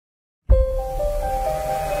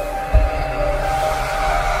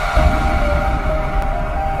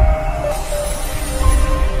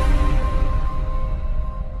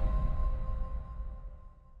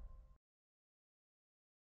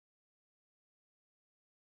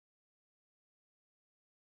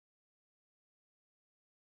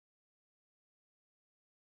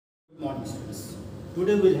Morning students.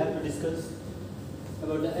 Today we will have to discuss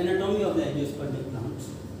about the anatomy of the angiospermic plant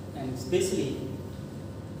and especially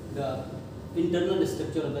the internal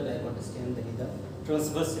structure of the dicot stem, that is the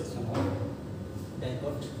transverse section of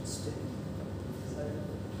dicot stem.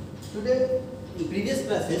 Today in previous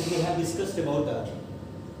classes we have discussed about the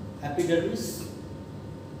epidermis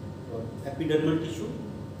or epidermal tissue,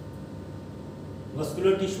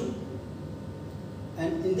 vascular tissue,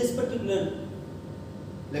 and in this particular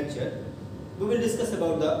lecture we will discuss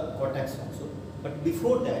about the cortex also, but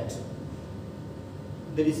before that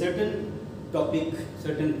there is certain topic,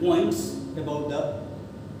 certain points about the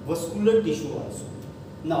vascular tissue also.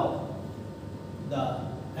 Now the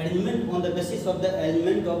arrangement on the basis of the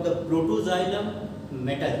arrangement of the protoxylem,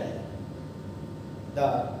 metaxylem.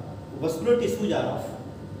 The vascular tissues are of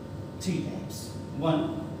three types.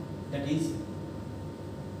 One, that is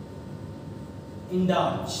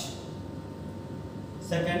endarch.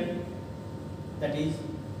 Second, that is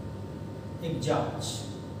exarch,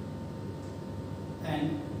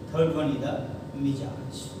 and third one is the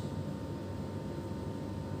mesange.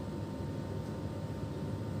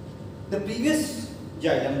 The previous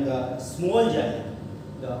xylem, the small xylem,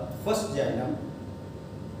 the first xylem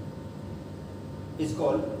is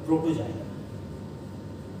called protoxylem.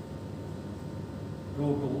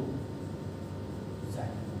 Protoxylem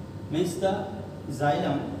means the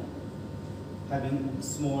xylem having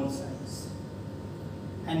small size,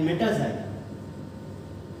 and metaxylem,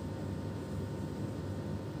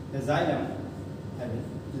 the xylem having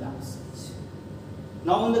large size.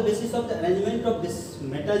 Now on the basis of the arrangement of this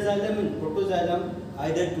metaxylem and protoxylem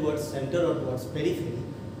either towards center or towards periphery,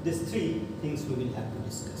 these three things we will have to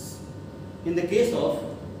discuss. In the case of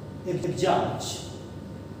exarch,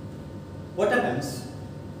 what happens?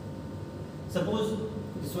 Suppose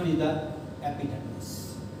this one is the epidermis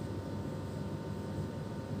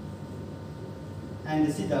and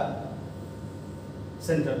this is the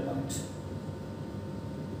central part.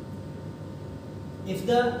 If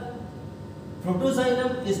the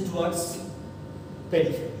protoxylem is towards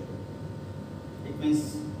periphery, it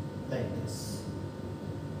means like this,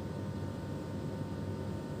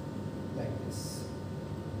 like this.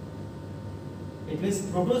 It means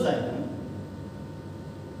protoxylem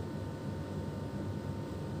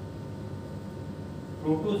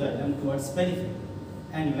towards periphery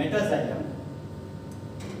and metaxylem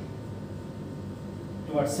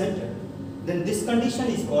towards center, then this condition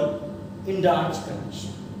is called endarch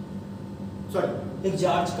condition. Sorry,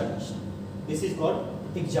 exarch condition. This is called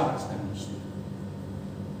exarch condition.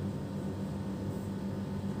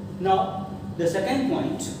 Now, the second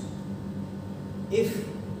point, if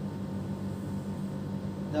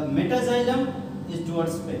the metaxylem is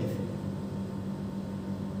towards periphery,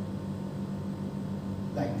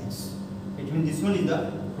 like this, it means this one is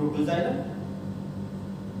the protoxylem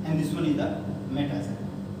and this one is the metaxylem.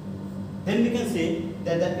 Then we can say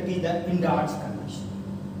that it is the endarch condition.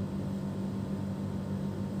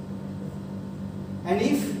 And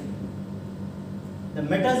if the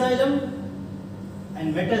metaxylem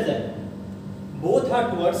and metaxylem both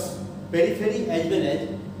are towards periphery as well as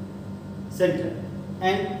center,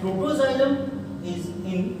 and protoxylem is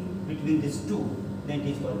in between these two, then it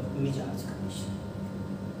is called mesange condition.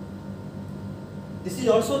 This is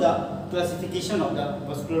also the classification of the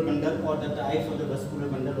vascular bundle or the types of the vascular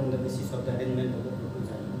bundle on the basis of the arrangement of the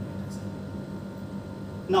protoxylem and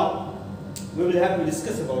metaxylem. Now we will have to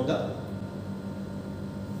discuss about the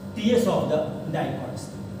TS of the dicot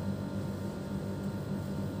stem.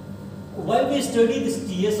 Why we study this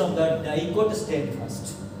TS of the dicot stem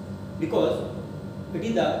first? Because it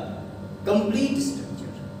is the complete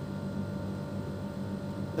structure.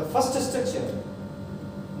 The first structure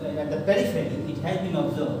at the periphery, it has been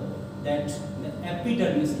observed that the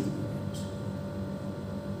epidermis is present.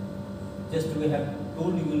 Just we have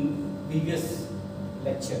told you in previous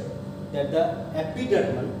lecture that the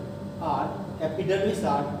epidermis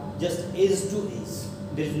are just edge to edge.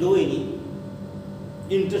 There is no any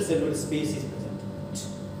intercellular space is present.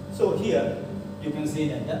 So here you can say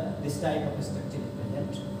that this type of structure is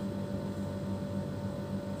present,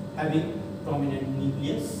 having prominent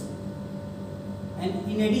nucleus. And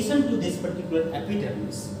in addition to this particular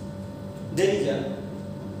epidermis, there is a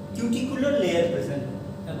cuticular layer present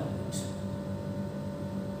above it.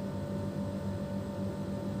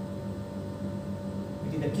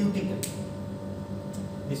 It is the cuticle.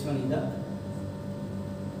 This one is the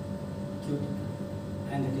cuticle,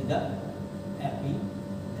 and it is the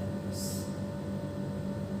epidermis.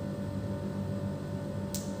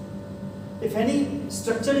 If any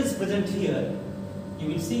structure is present here, you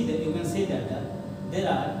will see that you can say that there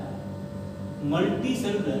are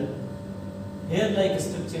multicellular hair-like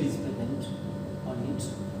structure is present on it,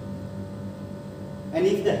 and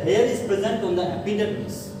if the hair is present on the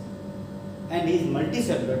epidermis and is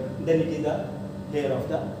multicellular, then it is the hair of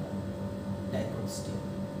the dicot stem.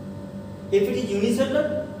 If it is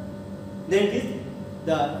unicellular, then it is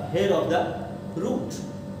the hair of the root,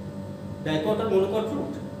 dicot or monocot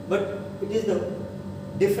root. But it is the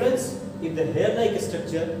difference if the hair-like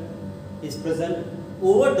structure is present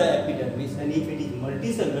over the epidermis, and if it is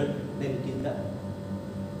multicellular, then it is the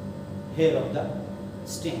hair of the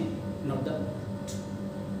stem, not the root.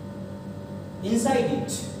 Inside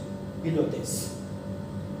it, below this,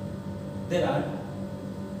 there are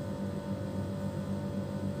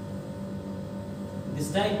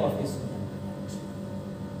this type of tissues.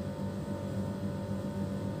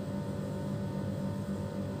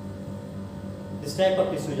 This type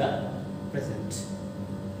of tissues are present.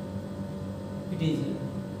 It is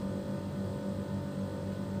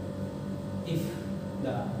if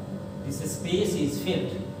this space is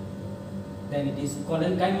filled, then it is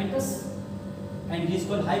collenchymatous and it is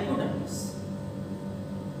called hypodermis.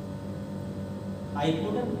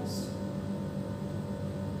 Hypodermis.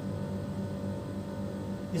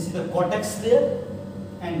 This is the cortex layer,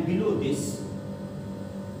 and below this,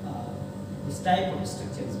 this type of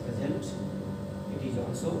structure is present. It is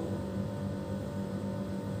also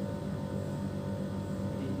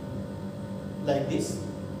like this,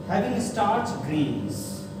 having starch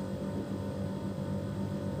grains.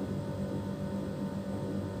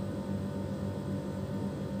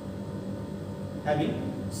 Having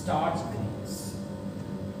starch grains,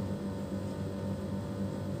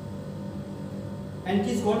 and it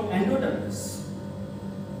is called endodermis.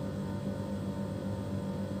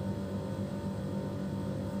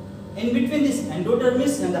 In between this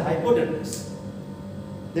endodermis and the hypodermis,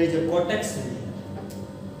 there is a cortex layer.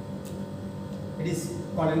 It is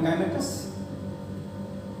collenchymatous.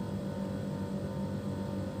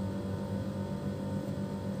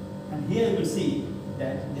 And here you will see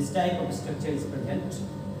that this type of structure is present,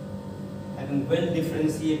 having well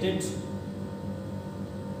differentiated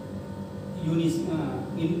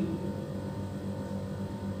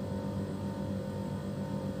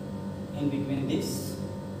in between this.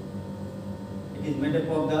 It is made up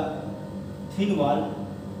of the thin wall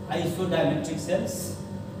isodiametric cells.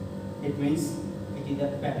 It means it is a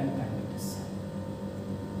parenchymatous cell.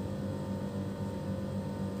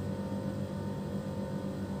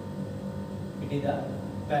 It is a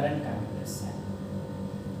parenchymatous cell.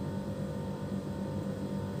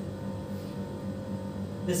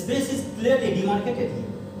 The space is clearly demarcated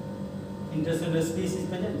here. Intercellular space is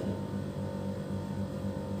present here.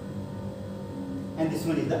 And this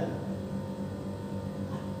one is the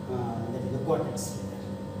cortex layer.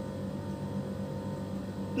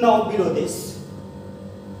 Now below this,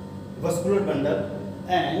 vascular bundle,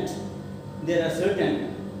 and there are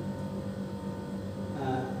certain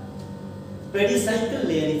pericycle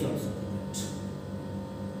layer is also present.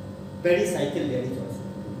 Pericycle layer is also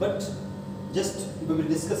present. But just we will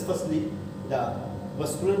discuss firstly the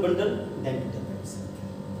vascular bundle, then the pericycle.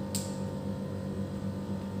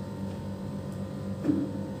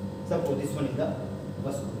 Suppose this one is the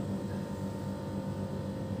vascular bundle.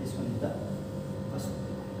 This one is the vascular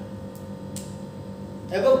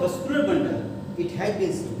bundle. Above vascular bundle, it has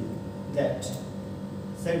been seen that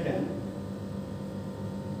certain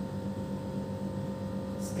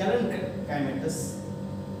sclerenchymatous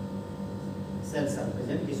cells are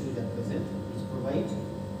present, tissues are present, which provide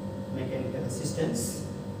mechanical assistance.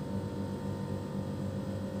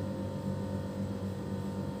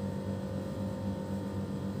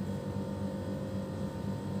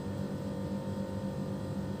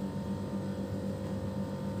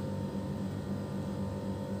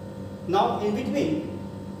 Now in between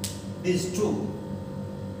these two,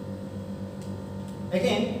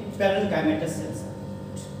 again parenchymatous cells are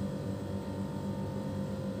present.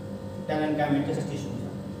 Parenchymatous tissues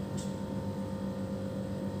are present.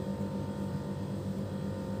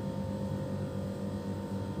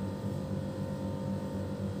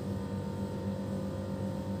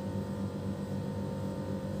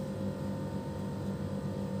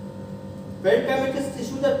 Parenchymatous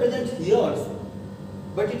tissues are present here also,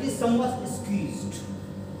 but it is somewhat squeezed,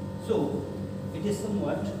 so it is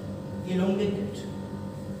somewhat elongated.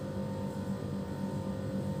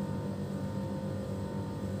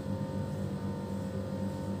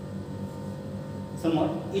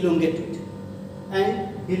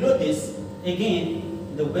 And below this,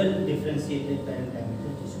 again the well differentiated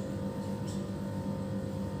parenchymatous tissue.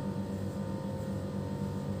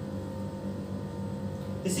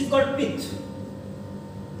 This is called pith,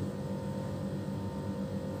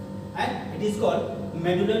 and It is called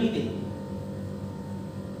medullary vein.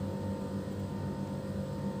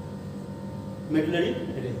 Medullary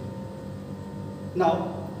vein.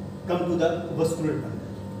 Now come to the vascular bundle.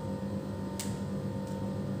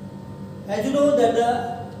 As you know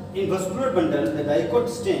that in vascular bundle, the Dicot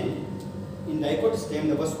stem,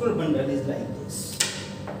 the vascular bundle is like this.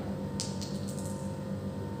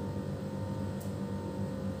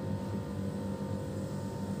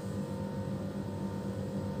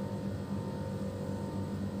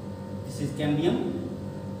 This is cambium,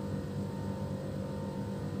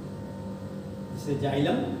 this is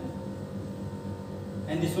xylem,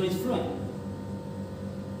 and this one is phloem.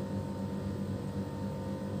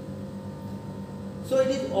 So it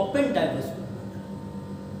is open type vascular bundle.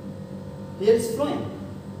 Here is phloem.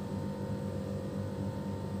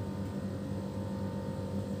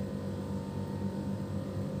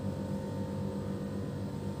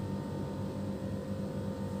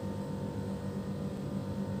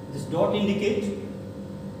 This dot indicates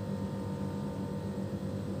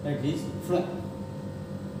that it is phloem.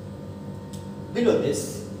 Below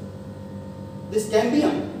this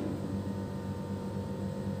cambium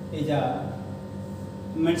is a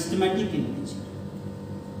meristematic in nature.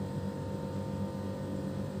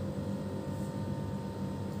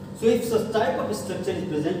 So if such type of structure is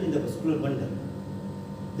present in the vascular bundle,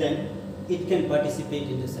 then it can participate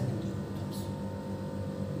in the secondary growth also.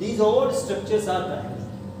 These all structures are primary.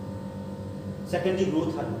 Secondary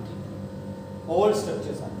growth are not. All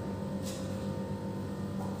structures are primary.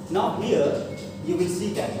 Now here you will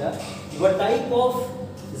see that what type of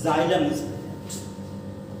xylem is present.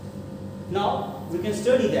 Now we can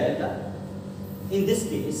study that in this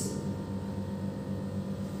case.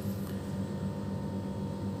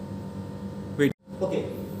 Wait. Okay,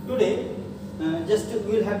 today just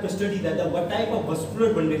we will have to study that what type of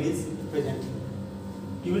vascular bundle is present here.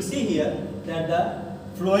 You will see here that the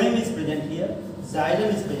phloem is present here,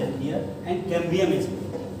 xylem is present here, and cambium is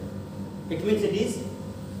present here. It means it is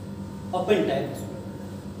open type vascular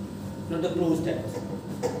bundle, not the closed type vascular bundle.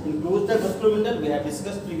 In closed type vascular bundle, we have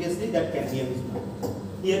discussed previously that cambium is not.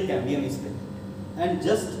 Here cambium is present. And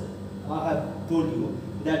just I have told you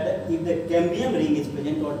that if the cambium ring is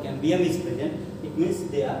present or cambium is present, it means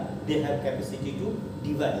they have capacity to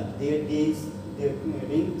divide. The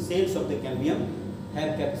ring cells of the cambium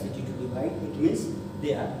have capacity to divide. It means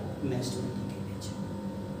they are meristematic in nature.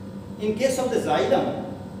 In case of the xylem,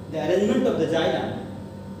 the arrangement of the xylem,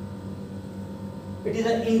 it is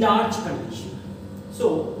an enlarged condition.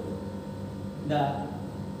 So the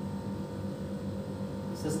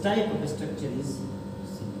such type of structure is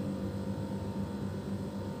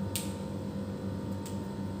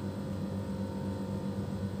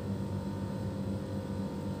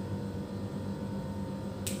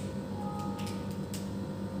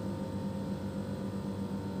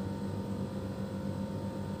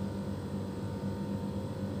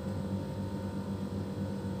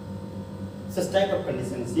such type of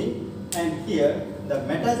condition seen, and here the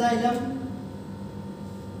metaxylem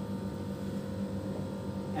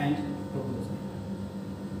and protoxylem.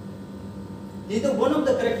 This is one of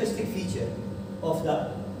the characteristic feature of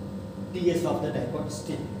the TS of the Dicot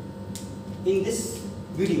stem. In this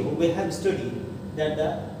video, we have studied that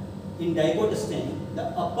in Dicot stem, the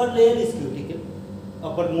upper layer is cuticle,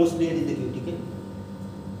 uppermost layer is the cuticle.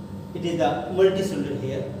 It is the multicellular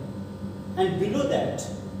hair, and below that,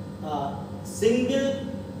 single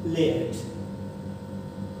layers,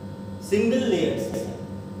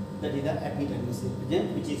 that is the epidermis is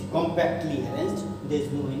present, which is compactly arranged. There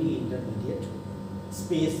is no any intermediate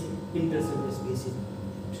space, intercellular space is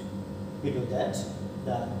not. Below that,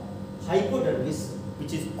 the hypodermis,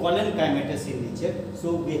 which is collenchymatous in nature,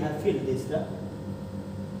 so we have filled this the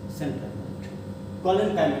central part.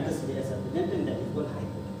 Collenchymatous layers are present, and that is called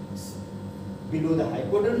hypodermis. Below the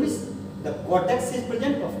hypodermis, the cortex is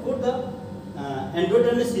present. Of course, the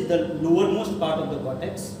endodermis is the lowermost part of the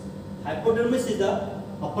cortex. Hypodermis is the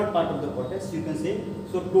upper part of the cortex, you can say.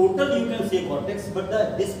 So total you can say cortex, but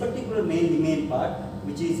this particular main part,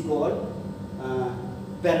 which is called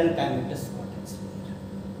parenchymatous cortex layer.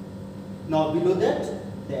 Now below that,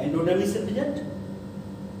 the endodermis is present.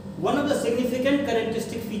 One of the significant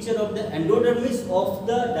characteristic feature of the endodermis of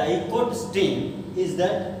the Dicot stem is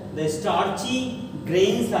that the starchy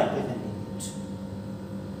grains are present in it.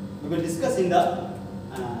 We will discuss in the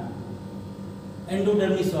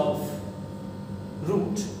endodermis of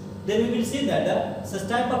root. Then we will see that such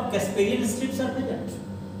type of Casparian strips are present.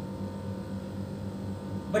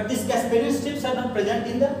 But these Casparian strips are not present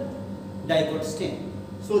in the Dicot stem.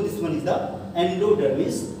 So this one is the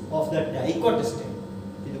endodermis of the Dicot stem.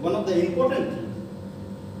 It is one of the important things.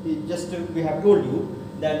 we have told you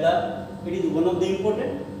that it is one of the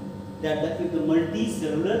important that if the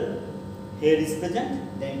multicellular hair is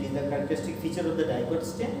present, then it is the characteristic feature of the dicot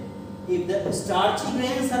stem. If the starchy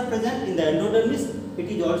grains are present in the endodermis, it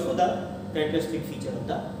is also the characteristic feature of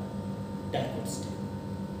the dicot stem.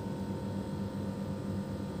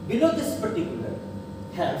 Below this particular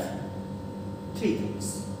have three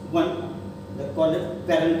things. One, the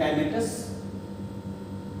parenchymatous,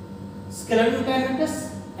 sclerodermatous,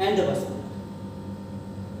 and the vascular.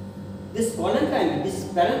 This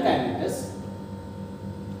parenchymatous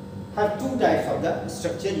have two types of the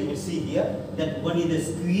structure. You will see here that one is the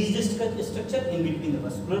squeezed structure in between the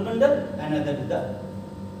vascular bundle, and another is the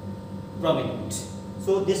prominent.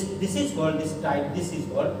 So this is called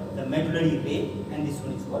the medullary vein, and this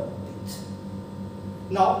one is called pith.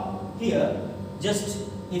 Now here, just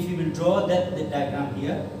if you will draw the diagram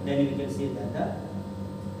here, then you can see that the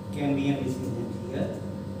cambium is present here,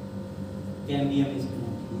 cambium is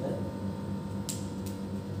present here,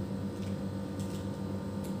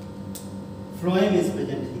 phloem is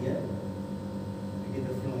present here. It is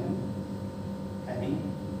the phloem having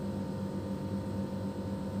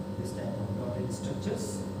this type of dotted structures.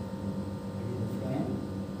 It is the phloem,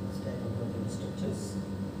 this type of dotted structures.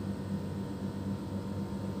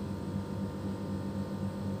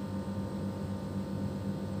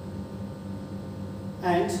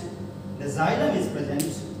 And the xylem is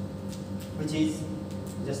present, which is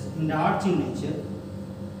just enlarged in nature.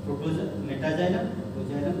 Metaxylem, metaxylem,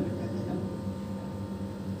 metaxylem,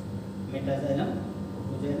 metaxylem,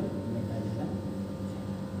 metaxylem.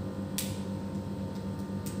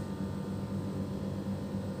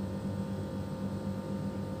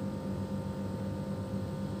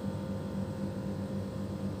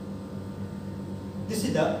 This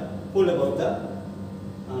is the whole about the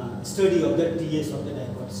study of the TS of the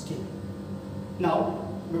dicot stem. Now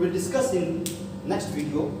we will discuss in next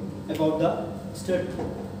video about the study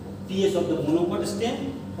TS of the monopod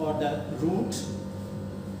stem, or the root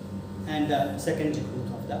and the secondary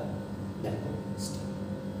growth of the dicot stem.